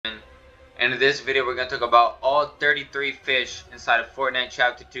And in this video, we're going to talk about all 33 fish inside of Fortnite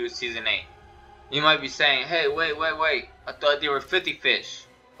Chapter 2 Season 8. You might be saying, hey, wait, I thought there were 50 fish.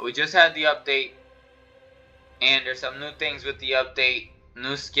 We just had the update, and there's some new things with the update,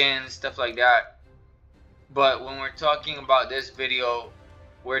 new skins, stuff like that. But when we're talking about this video,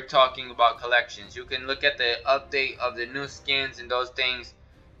 we're talking about collections. You can look at the update of the new skins and those things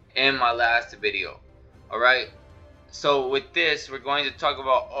in my last video. Alright? So with this, we're going to talk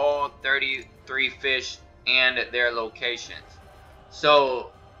about all 33 fish and their locations.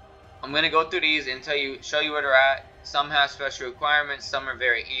 So I'm going to go through these and show you where they're at. Some have special requirements, some are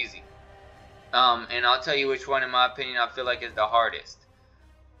very easy. And I'll tell you which one, in my opinion, I feel like is the hardest.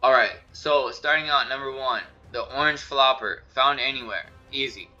 Alright, so starting out, number 1, the orange flopper, found anywhere,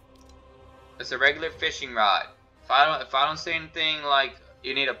 easy. It's a regular fishing rod. If I don't say anything like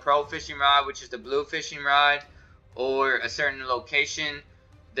you need a pro fishing rod, which is the blue fishing rod, or a certain location,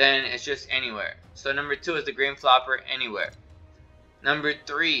 then it's just anywhere. So number 2 is the green flopper, anywhere. Number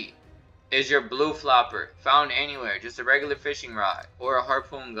 3 is your blue flopper, found anywhere, just a regular fishing rod or a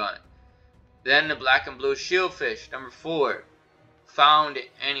harpoon gun. Then the black and blue shieldfish, number 4, found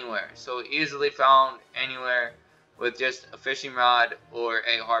anywhere, so easily found anywhere with just a fishing rod or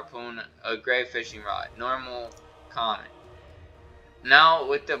a harpoon, a gray fishing rod, normal, common. Now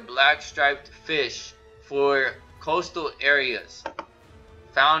with the black striped fish for coastal areas,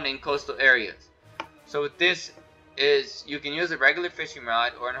 found in coastal areas. So with this is, you can use a regular fishing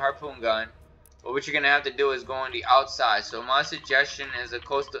rod or a harpoon gun, but what you're gonna have to do is go on the outside. So my suggestion is a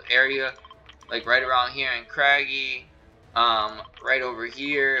coastal area, like right around here in Craggy, right over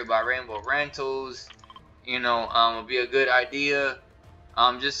here by Rainbow Rentals, would be a good idea.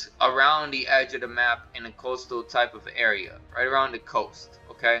 Just around the edge of the map in a coastal type of area, right around the coast.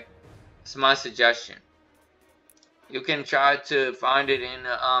 Okay, that's my suggestion. You can try to find it in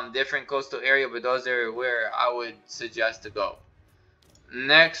a different coastal area, but those are where I would suggest to go.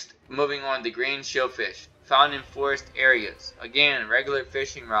 Next, moving on, the green shieldfish, found in forest areas. Again, regular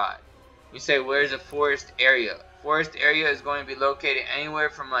fishing rod. You say, where's a forest area? Forest area is going to be located anywhere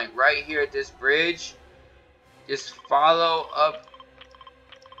from like right here at this bridge. Just follow up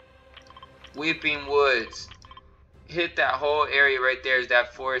Weeping Woods. Hit that whole area right there is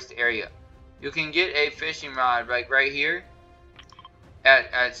that forest area. You can get a fishing rod like right here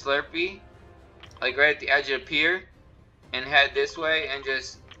at Slurpee, like right at the edge of the pier, and head this way and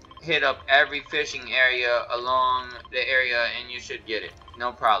just hit up every fishing area along the area and you should get it,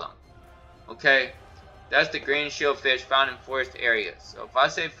 no problem. Okay, that's the green shieldfish found in forest areas. So if I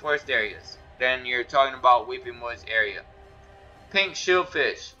say forest areas, then you're talking about Weeping Woods area. Pink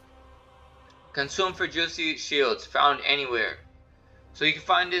shieldfish, consumed for juicy shields, found anywhere. So you can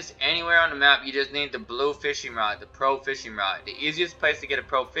find this anywhere on the map. You just need the blue fishing rod, the pro fishing rod. The easiest place to get a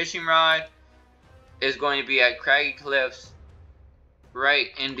pro fishing rod is going to be at Craggy Cliffs, right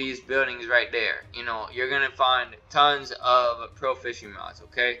in these buildings right there. You're going to find tons of pro fishing rods,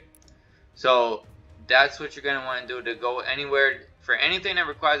 okay? So that's what you're going to want to do, to go anywhere. For anything that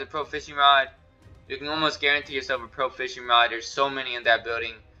requires a pro fishing rod, you can almost guarantee yourself a pro fishing rod. There's so many in that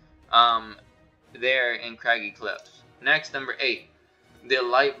building there in Craggy Cliffs. Next, number 8. The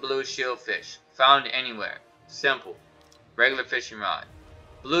light blue shieldfish, found anywhere. Simple. Regular fishing rod.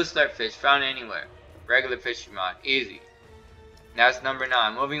 Blue slurpfish, found anywhere. Regular fishing rod. Easy. That's number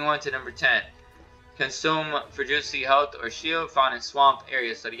 9. Moving on to number 10. Consume for juicy health or shield, found in swamp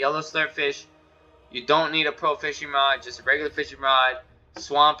areas. So the yellow slurpfish, you don't need a pro fishing rod, just a regular fishing rod.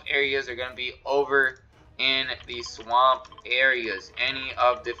 Swamp areas are going to be over in the swamp areas. Any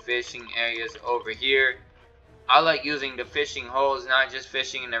of the fishing areas over here. I like using the fishing holes, not just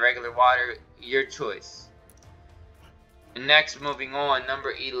fishing in the regular water. Your choice. Next, moving on,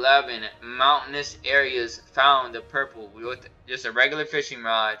 number 11, mountainous areas, found the purple with just a regular fishing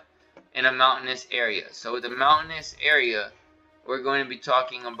rod in a mountainous area. So with the mountainous area, we're going to be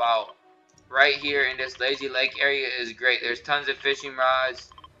talking about right here in this Lazy Lake area is great. There's tons of fishing rods,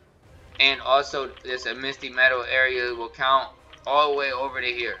 and also this Misty Meadow area will count all the way over to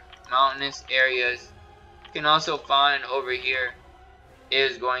here. Mountainous areas. You can also find over here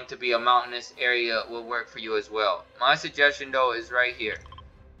is going to be a mountainous area, will work for you as well. My suggestion though is right here.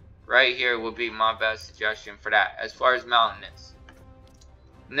 Right here will be my best suggestion for that as far as mountainous.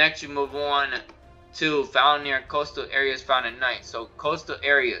 Next, you move on to found near coastal areas, found at night. So coastal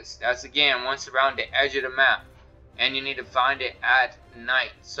areas, that's again once around the edge of the map, and you need to find it at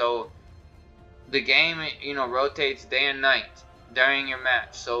night. So the game rotates day and night during your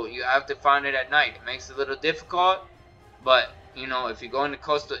match, so you have to find it at night. It makes it a little difficult, but if you go in the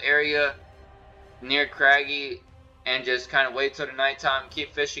coastal area near Craggy, and just kind of wait till the nighttime,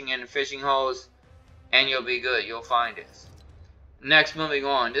 keep fishing in the fishing holes, and you'll be good. You'll find this. Next, moving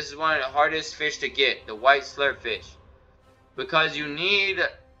on, this is one of the hardest fish to get, the white slurp fish, because you need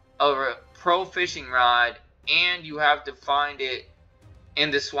a pro fishing rod, and you have to find it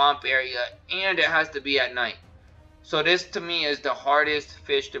in the swamp area, and it has to be at night. So this to me is the hardest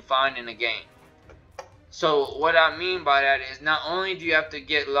fish to find in the game. So what I mean by that is, not only do you have to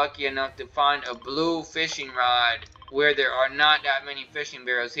get lucky enough to find a blue fishing rod where there are not that many fishing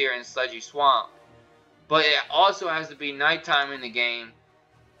barrels here in Sludgy Swamp, but it also has to be nighttime in the game,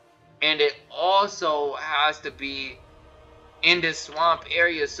 and it also has to be in the swamp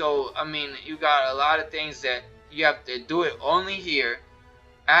area. So I mean, you got a lot of things that you have to do it only here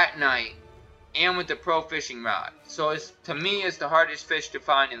at night and with the pro fishing rod. So it's, to me, it's the hardest fish to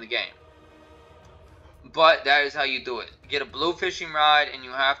find in the game. But that is how you do it. Get a blue fishing rod, and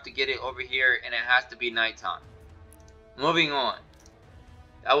you have to get it over here, and it has to be nighttime. Moving on.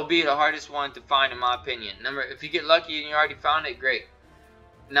 That will be the hardest one to find in my opinion. If you get lucky and you already found it, great.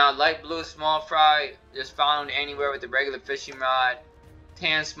 Now, light blue small fry, just found anywhere with a regular fishing rod.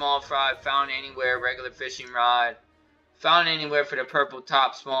 Tan small fry, found anywhere, regular fishing rod. Found anywhere for the purple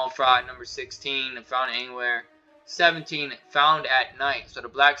top small fry, number 16, found anywhere. 17, found at night. So the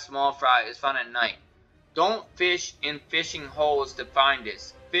black small fry is found at night. Don't fish in fishing holes to find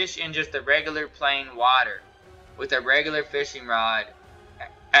this. Fish in just the regular plain water with a regular fishing rod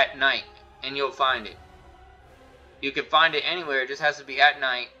at night, and you'll find it. You can find it anywhere, it just has to be at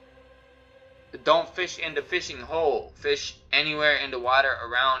night. Don't fish in the fishing hole. Fish anywhere in the water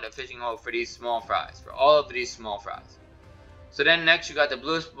around a fishing hole for these small fries, for all of these small fries. So then next you got the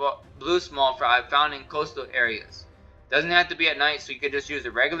blue small fry found in coastal areas. Doesn't have to be at night, so you could just use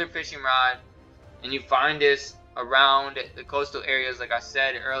a regular fishing rod, and you find this around the coastal areas, like I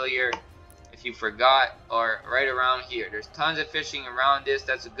said earlier, if you forgot, or right around here. There's tons of fishing around this.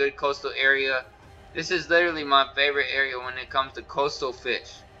 That's a good coastal area. This is literally my favorite area when it comes to coastal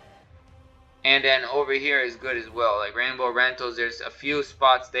fish. And then over here is good as well, like Rainbow Rentals. There's a few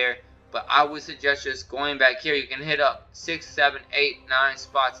spots there, but I would suggest just going back here. You can hit up 6, 7, 8, 9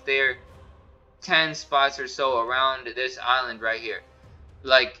 spots there, 10 spots or so around this island right here.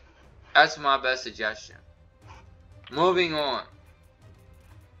 Like, that's my best suggestion. Moving on,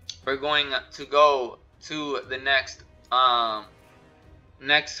 we're going to go to the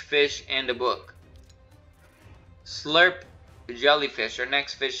next fish in the book. Slurp jellyfish, our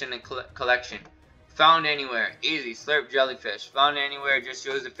next fish in the collection. Found anywhere, easy. Slurp jellyfish, found anywhere, just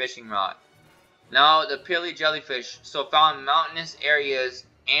use a fishing rod. Now the pearly jellyfish, so found mountainous areas,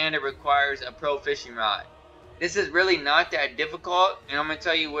 and it requires a pro fishing rod. This is really not that difficult, and I'm going to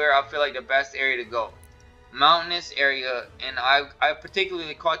tell you where I feel like the best area to go. Mountainous area, and I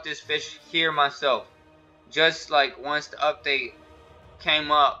particularly caught this fish here myself. Just like once the update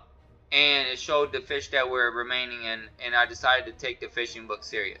came up, and it showed the fish that were remaining, and I decided to take the fishing book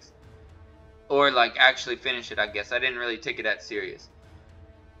serious. Or like actually finish it, I guess. I didn't really take it that serious.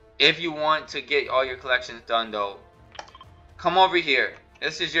 If you want to get all your collections done though, come over here.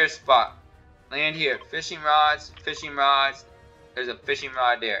 This is your spot. Land here. Fishing rods, fishing rods. There's a fishing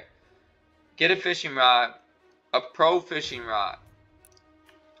rod there. Get a fishing rod, a pro fishing rod.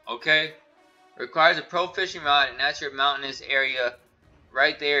 Okay? Requires a pro fishing rod, and that's your mountainous area.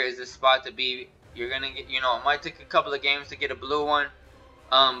 Right there is the spot to be. You're gonna get, it might take a couple of games to get a blue one,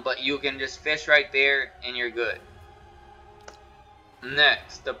 but you can just fish right there and you're good.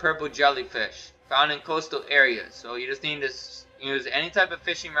 Next, the purple jellyfish, found in coastal areas. So you just need to use any type of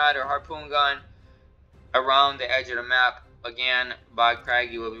fishing rod or harpoon gun around the edge of the map. Again, by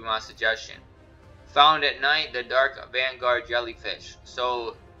Craggy will be my suggestion. Found at night, the dark vanguard jellyfish.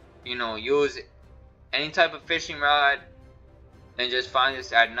 So, use any type of fishing rod and just find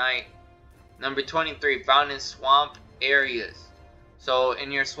this at night. Number 23, found in swamp areas. So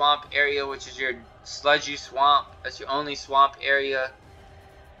in your swamp area, which is your sludgy swamp, that's your only swamp area,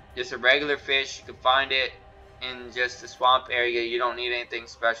 just a regular fish, you can find it in just the swamp area. You don't need anything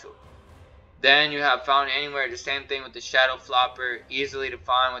special. Then you have found anywhere, the same thing with the shadow flopper, easily to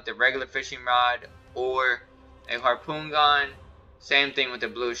find with the regular fishing rod or a harpoon gun. Same thing with the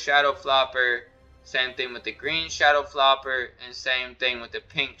blue shadow flopper, same thing with the green shadow flopper, and same thing with the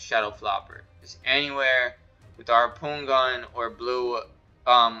pink shadow flopper. Just anywhere with the harpoon gun or blue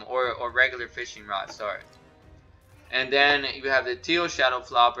or regular fishing rod, sorry. And then you have the teal shadow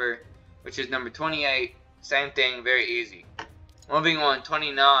flopper, which is number 28. Same thing, very easy. Moving on,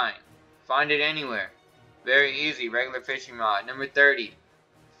 29. Find it anywhere. Very easy, regular fishing rod. Number 30.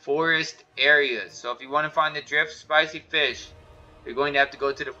 Forest areas. So if you want to find the drift spicy fish, you're going to have to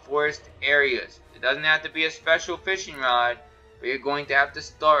go to the forest areas. It doesn't have to be a special fishing rod, but you're going to have to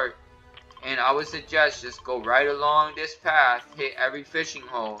start. And I would suggest just go right along this path, hit every fishing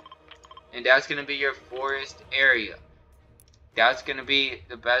hole, and that's going to be your forest area. That's going to be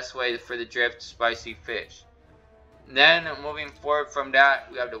the best way for the drift spicy fish. Then moving forward from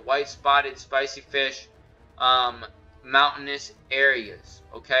that, we have the white spotted spicy fish mountainous areas.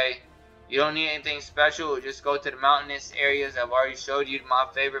 Okay, you don't need anything special, just go to the mountainous areas. I've already showed you my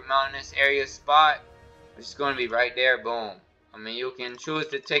favorite mountainous area spot, which is going to be right there. Boom. I mean, you can choose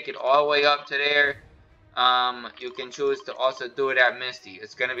to take it all the way up to there. You can choose to also do it at Misty.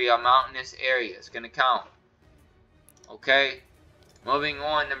 It's going to be a mountainous area. It's going to count. Okay, moving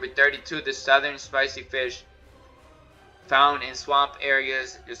on, number 32, the southern spicy fish, found in swamp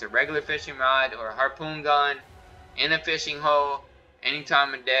areas. Just a regular fishing rod or a harpoon gun in a fishing hole, any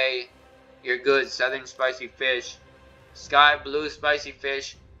time of day, you're good. Southern spicy fish. Sky blue spicy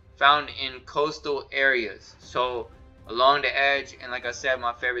fish, found in coastal areas, so along the edge. And like I said,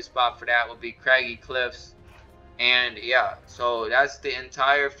 my favorite spot for that would be Craggy Cliffs. And yeah, so that's the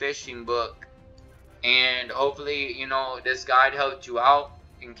entire fishing book. And hopefully, you know, this guide helped you out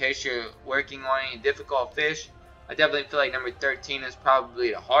in case you're working on any difficult fish. I definitely feel like number 13 is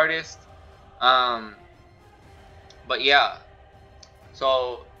probably the hardest. But yeah,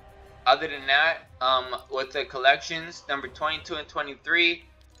 so other than that, with the collections, number 22 and 23,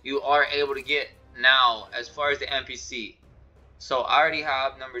 you are able to get now as far as the NPC. So I already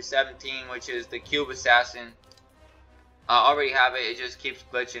have number 17, which is the Cube Assassin. I already have it. It just keeps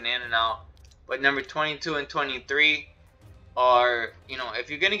glitching in and out. But number 22 and 23 are, you know, if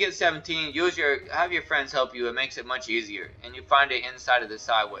you're gonna get 17, have your friends help you. It makes it much easier, and you find it inside of the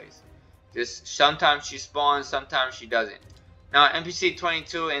sideways. Just sometimes she spawns, sometimes she doesn't. Now NPC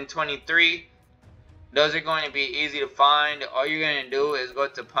 22 and 23, those are going to be easy to find. All you're gonna do is go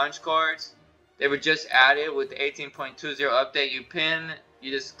to punch cards. They were just added with the 18.20 update.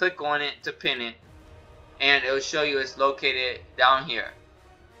 You just click on it to pin it, and it'll show you it's located down here.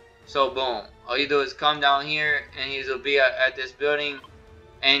 So boom, all you do is come down here, and he'll be at this building,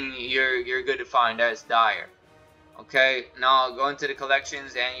 and you're good to find. That's Dire. Okay, now go into the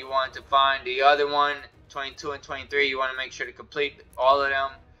collections, and you want to find the other one, 22 and 23. You want to make sure to complete all of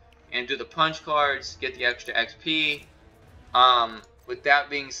them and do the punch cards, get the extra XP. With that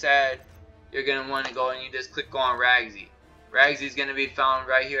being said, you're gonna want to go and you just click on RAGSY. RAGSY is gonna be found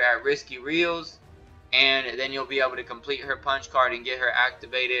right here at Risky Reels. And then you'll be able to complete her punch card and get her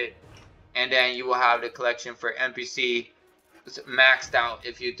activated, and then you will have the collection for NPC maxed out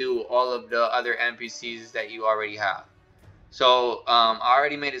if you do all of the other NPCs that you already have. So I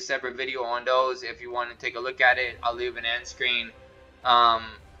already made a separate video on those. If you want to take a look at it, I'll leave an end screen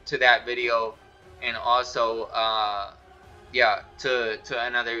to that video, and also yeah, to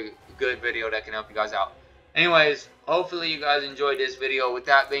another good video that can help you guys out. Anyways, hopefully you guys enjoyed this video. With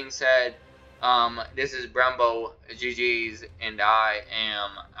that being said, this is Brembo, GG's, and I am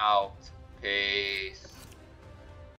out. Peace.